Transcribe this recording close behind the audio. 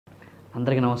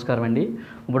అందరికీ నమస్కారం అండి.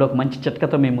 ఇప్పుడు ఒక మంచి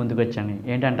చిట్కాతో మేము ముందుకు వచ్చాను.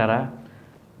 ఏంటంటారా?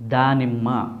 దానిమ్మ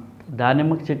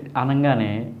చెట్టు అనగానే,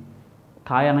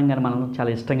 కాయ అనగానే మనం చాలా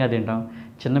ఇష్టంగా తింటాం.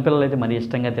 చిన్నపిల్లలు అయితే మరీ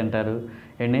ఇష్టంగా తింటారు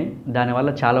అండి. దానివల్ల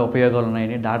చాలా ఉపయోగాలు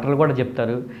ఉన్నాయని డాక్టర్లు కూడా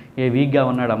చెప్తారు. వీక్గా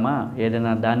ఉన్నాడమ్మా,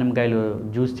 ఏదైనా దానిమ్మకాయలు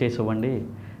జ్యూస్ చేసి ఇవ్వండి,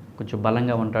 కొంచెం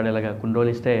బలంగా ఉంటాడు, ఇలాగ కొన్ని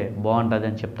రోజులు ఇస్తే బాగుంటుంది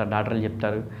అని చెప్తారు, డాక్టర్లు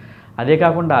చెప్తారు. అదే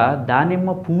కాకుండా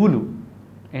దానిమ్మ పువ్వులు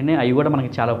అవి కూడా మనకి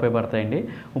చాలా ఉపయోగపడతాయండి.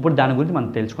 ఇప్పుడు దాని గురించి మనం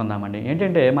తెలుసుకుందామండి.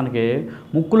 ఏంటంటే మనకి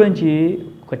ముక్కులోంచి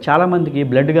చాలామందికి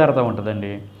బ్లడ్ కారుతూ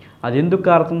ఉంటుందండి. అది ఎందుకు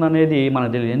కారుతుంది అనేది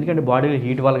మనకు తెలియదు. ఎందుకంటే బాడీలో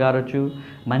హీట్ వల్ల కారవచ్చు,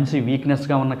 మనిషి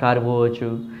వీక్నెస్గా ఉన్న కారిపోవచ్చు.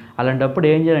 అలాంటప్పుడు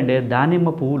ఏం చేయాలంటే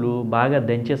దానిమ్మ పువ్వులు బాగా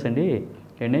దంచేసండి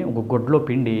ఒక గుడ్డలో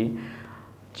పిండి,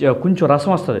 కొంచెం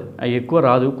రసం వస్తుంది, అవి ఎక్కువ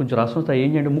రాదు, కొంచెం రసం వస్తుంది. ఏం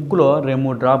చేయండి, ముక్కులో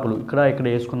 2-3 డ్రాపులు ఇక్కడ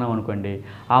వేసుకున్నాం అనుకోండి,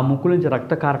 ఆ ముక్కు నుంచి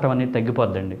రక్త కారటం అనేది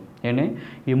తగ్గిపోద్దండి.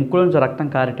 ఈ ముక్కులో నుంచి రక్తం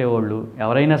కారేటేవాళ్ళు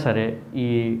ఎవరైనా సరే ఈ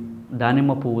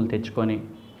దానిమ్మ పువ్వులు తెచ్చుకొని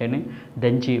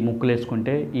దంచి ముక్కులు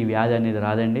వేసుకుంటే ఈ వ్యాధి అనేది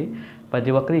రాదండి.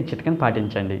 ప్రతి ఒక్కరు ఈ చిట్కాని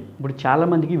పాటించండి. ఇప్పుడు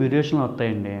చాలామందికి వేరియేషన్లు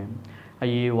వస్తాయండి.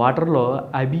 అవి వాటర్లో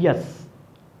అబియస్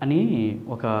అని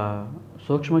ఒక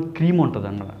సూక్ష్మ క్రీమ్ ఉంటుంది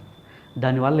అన్నమాట.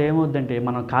 దానివల్ల ఏమవుద్దంటే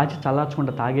మనం కాచి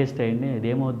చల్లార్చుకుంటూ తాగేస్తే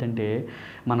ఇదేమవుద్దంటే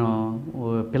మనం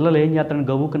పిల్లలు ఏం చేస్తారని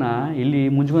గబుక్కున వెళ్ళి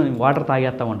ముంచుకొని వాటర్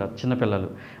తాగేస్తూ ఉంటారు. చిన్నపిల్లలు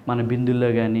మన బిందుల్లో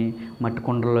కానీ మట్టి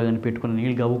కుండల్లో కానీ పెట్టుకుని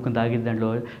నీళ్ళు గబుక్కుని తాగే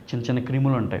దాంట్లో చిన్న చిన్న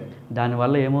క్రిములు ఉంటాయి.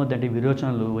 దానివల్ల ఏమవుద్దంటే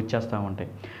విరోచనలు వచ్చేస్తూ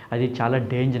ఉంటాయి. అది చాలా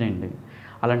డేంజర్ అండి.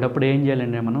 అలాంటప్పుడు ఏం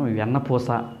చేయాలంటే మనం వెన్నపూస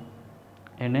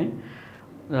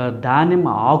దానిమ్మ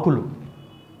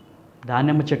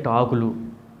చెట్టు ఆకులు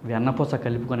వెన్నపూస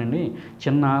కలుపుకొనండి,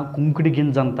 చిన్న కుంకుడి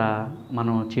గింజంతా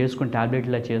మనం చేసుకొని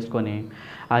ట్యాబ్లెట్లా చేసుకొని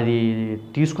అది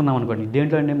తీసుకున్నాం అనుకోండి.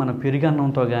 దేంట్లో అండి మనం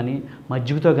పెరుగన్నంతో కానీ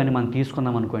మజ్జిగతో కానీ మనం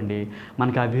తీసుకున్నాం అనుకోండి,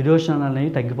 మనకి ఆ విరోచనాలు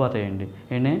అనేవి తగ్గిపోతాయండి.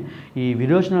 ఈ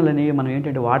విరోచనాలు అనేవి మనం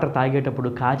ఏంటంటే వాటర్ తాగేటప్పుడు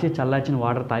కాచి చల్లార్చిన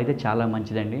వాటర్ తాగితే చాలా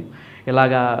మంచిదండి.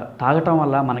 ఇలాగా తాగటం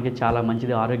వల్ల మనకి చాలా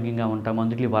మంచిది, ఆరోగ్యంగా ఉంటాం.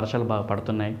 అందుకే వర్షాలు బాగా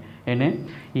పడుతున్నాయి.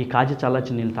 ఈ కాచి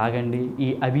చల్లార్చిన నీళ్ళు తాగండి. ఈ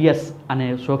అబియస్ అనే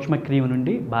సూక్ష్మ క్రిమి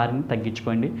నుండి బారిని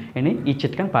తగ్గించుకోండి. ఈ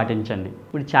చిట్కాని పాటించండి.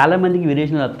 ఇప్పుడు చాలామందికి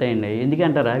విరేచనాలు వస్తాయండి.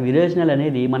 ఎందుకంటారా? విరేచనాలు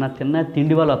అనేది మన తిన్న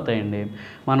తిండి వల్ల వస్తాయండి.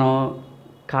 మనం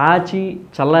కాచి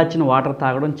చల్లార్చిన వాటర్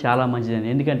తాగడం చాలా మంచిదండి.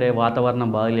 ఎందుకంటే వాతావరణం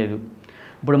బాగలేదు.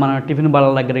 ఇప్పుడు మనం టిఫిన్ బల్ల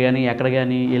దగ్గర కానీ ఎక్కడ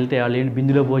కానీ వెళ్తే వాళ్ళు ఏంటి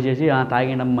బిందులో పోసేసి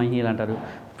తాగేయడం మంచినీళ్ళు అంటారు,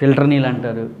 ఫిల్టర్ నీళ్ళు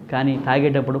అంటారు. కానీ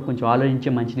తాగేటప్పుడు కొంచెం ఆలోచించి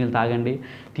మంచినీళ్ళు తాగండి.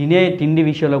 తిండి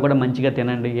విషయంలో కూడా మంచిగా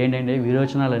తినండి. ఏంటంటే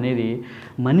విరోచనాలు అనేది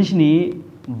మనిషిని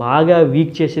బాగా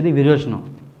వీక్ చేసేది విరోచనం.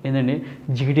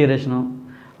 జిగిటి రేషనం,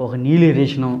 ఒక నీలి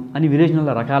రేషనం అని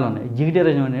విరేచనంలో రకాలు ఉన్నాయి. జిగిటి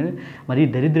రేషనం అనేది మరీ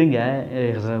దరిద్రంగా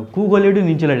కూగోలేడు,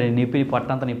 నించోలేడు, నొప్పి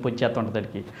పొట్టంతా నొప్పి వచ్చేస్తుంటుంది.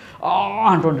 దానికి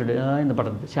అంటుంటాడు, ఇంత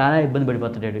పడుతుంది, చాలా ఇబ్బంది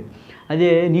పడిపోతాడు. అదే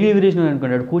నీలి విరేచనం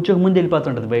అనుకుంటాడు, కూర్చోక ముందు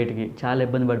వెళ్ళిపోతుంటుంది బయటికి, చాలా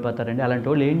ఇబ్బంది పడిపోతారండి. అలాంటి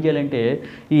వాళ్ళు ఏం చేయాలంటే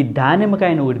ఈ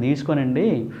దానిమ్మకాయను ఒకటి తీసుకోనండి,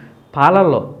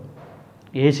 పాలల్లో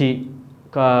వేసి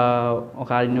ఒక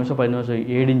 5 నిమిషం 10 నిమిషం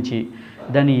ఏడించి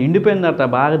దాన్ని ఎండిపోయిన తర్వాత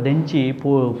బాగా దంచి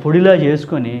పొడిలా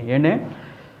చేసుకొని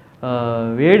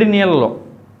వేడి నీళ్ళలో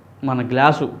మన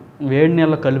గ్లాసు వేడి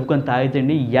నీళ్ళలో కలుపుకొని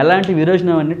తాగితేండి ఎలాంటి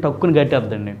విరోచనం అన్నీ టక్కుని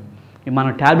గట్టేద్దండి.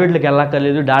 మనం ట్యాబ్లెట్లకు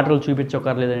వెళ్ళక్కర్లేదు, డాక్టర్లు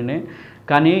చూపించక్కర్లేదండి.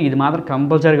 కానీ ఇది మాత్రం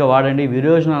కంపల్సరీగా వాడండి.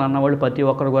 విరోచనాలు అన్నవాళ్ళు ప్రతి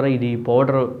ఒక్కరు కూడా ఇది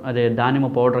పౌడర్, అదే దానిమ్మ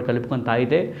పౌడర్ కలుపుకొని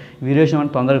తాగితే విరోచనం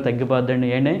అని తొందరగా తగ్గిపోద్దండి.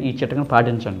 ఈ చిట్కాను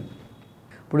పాటించండి.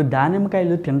 ఇప్పుడు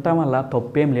దానిమ్మకాయలు తినటం వల్ల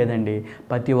తప్పేం లేదండి,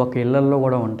 ప్రతి ఒక్క ఇళ్ళల్లో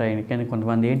కూడా ఉంటాయి. కానీ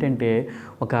కొంతమంది ఏంటంటే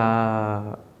ఒక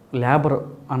లేబర్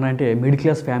అంటే మిడిల్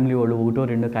క్లాస్ ఫ్యామిలీ వాళ్ళు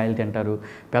 1-2 కాయలు తింటారు.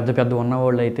 పెద్ద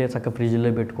ఉన్నవాళ్ళు అయితే చక్కగా ఫ్రిడ్జ్లో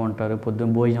పెట్టుకుంటారు,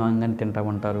 పొద్దున్న భోజనం అంగానే తింటూ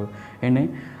ఉంటారు.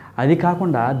 అది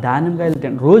కాకుండా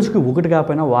దానిమ్మకాయలు రోజుకి 1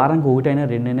 కాకపోయినా వారానికి 1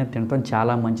 2 తినడం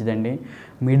చాలా మంచిదండి.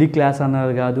 మిడిల్ క్లాస్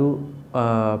అన్నది కాదు,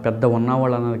 పెద్ద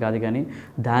ఉన్నవాళ్ళు అన్నది కాదు, కానీ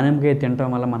దానిమ్మకాయ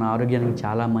తినటం వల్ల మన ఆరోగ్యానికి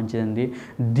చాలా మంచిదండి.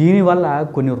 దీనివల్ల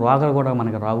కొన్ని రోగాలు కూడా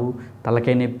మనకు రావు.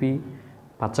 తలకాయ నొప్పి,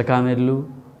 పచ్చకామెర్లు,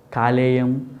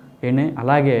 కాలేయం,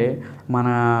 అలాగే మన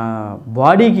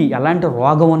బాడీకి ఎలాంటి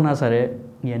రోగం ఉన్నా సరే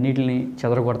ఇవన్నిటిని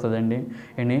చెదరగొడుతుందండి.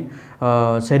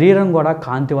 శరీరం కూడా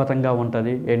కాంతివంతంగా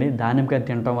ఉంటుంది. దానిమ్మకాయ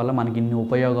తినటం వల్ల మనకి ఇన్ని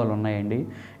ఉపయోగాలు ఉన్నాయండి.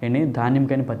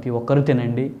 దానిమ్మకాయని ప్రతి ఒక్కరూ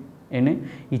తినండి.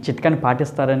 ఈ చిట్కాని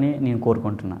పాటిస్తారని నేను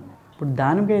కోరుకుంటున్నాను. ఇప్పుడు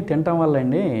దానిమ్మకాయ తినటం వల్ల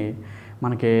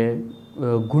మనకి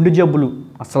గుండె జబ్బులు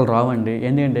అస్సలు రావండి.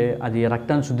 ఎందుకంటే అది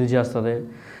రక్తాన్ని శుద్ధి చేస్తుంది.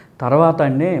 తర్వాత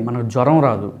మనకు జ్వరం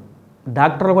రాదు.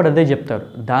 డాక్టర్లు కూడా అదే చెప్తారు,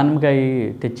 దానిమ్మకాయ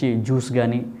తెచ్చి జ్యూస్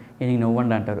కానీ ఇది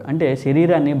ఇవ్వండి అంటారు. అంటే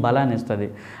శరీరాన్ని బలాన్ని ఇస్తుంది.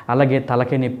 అలాగే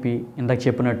తలకాయ నొప్పి ఇందాక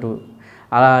చెప్పినట్టు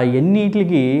అలా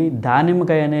ఎన్నిటికి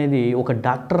దానిమ్మకాయ అనేది ఒక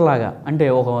డాక్టర్ లాగా, అంటే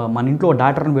మన ఇంట్లో ఒక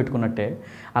డాక్టర్ని పెట్టుకున్నట్టే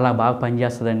అలా బాగా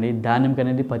పనిచేస్తుందండి. దానిమ్మకాయ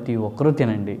అనేది ప్రతి ఒక్కరూ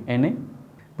తినండి.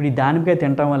 ఇప్పుడు ఈ దానిమ్మకాయ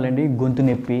తినటం వల్ల గొంతు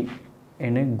నొప్పి,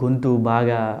 ఏంటి గొంతు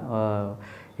బాగా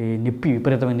ఈ నొప్పి,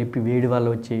 విపరీతమైన నొప్పి, వేడి వల్ల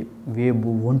వచ్చి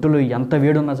ఒంటిలో ఎంత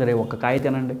వేడి ఉన్నా సరే ఒక్క కాయ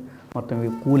తినండి మొత్తం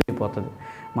కూల్ అయిపోతుంది.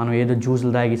 మనం ఏదో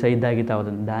జ్యూసులు తాగి తాగితే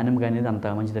అవుతుంది. దానిమ్మకాయ అనేది అంత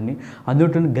మంచిదండి.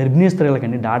 అందులో గర్భిణీ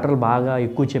స్త్రీలకండి డాక్టర్లు బాగా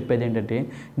ఎక్కువ చెప్పేది ఏంటంటే,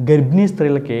 గర్భిణీ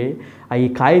స్త్రీలకి ఈ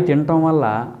కాయ తినటం వల్ల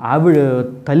ఆవిడ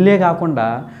తల్లే కాకుండా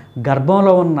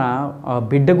గర్భంలో ఉన్న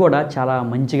బిడ్డ కూడా చాలా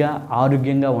మంచిగా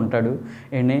ఆరోగ్యంగా ఉంటాడు.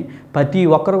 అండి ప్రతి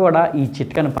ఒక్కరు కూడా ఈ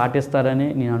చిట్కాని పాటిస్తారని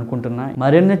నేను అనుకుంటున్నా.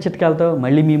 మరిన్ని చిట్కాలతో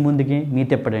మళ్ళీ మీ ముందుకి మీ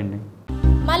తిప్పడండి.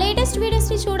 మా లేటెస్ట్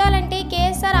వీడియోస్ని చూడాలంటే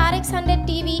KSR RX 100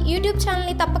 టీవీ యూట్యూబ్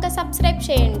ఛానల్ని తప్పక సబ్స్క్రైబ్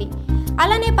చేయండి.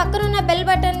 అలానే పక్కనున్న బెల్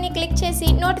బటన్ని క్లిక్ చేసి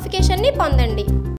నోటిఫికేషన్ని పొందండి.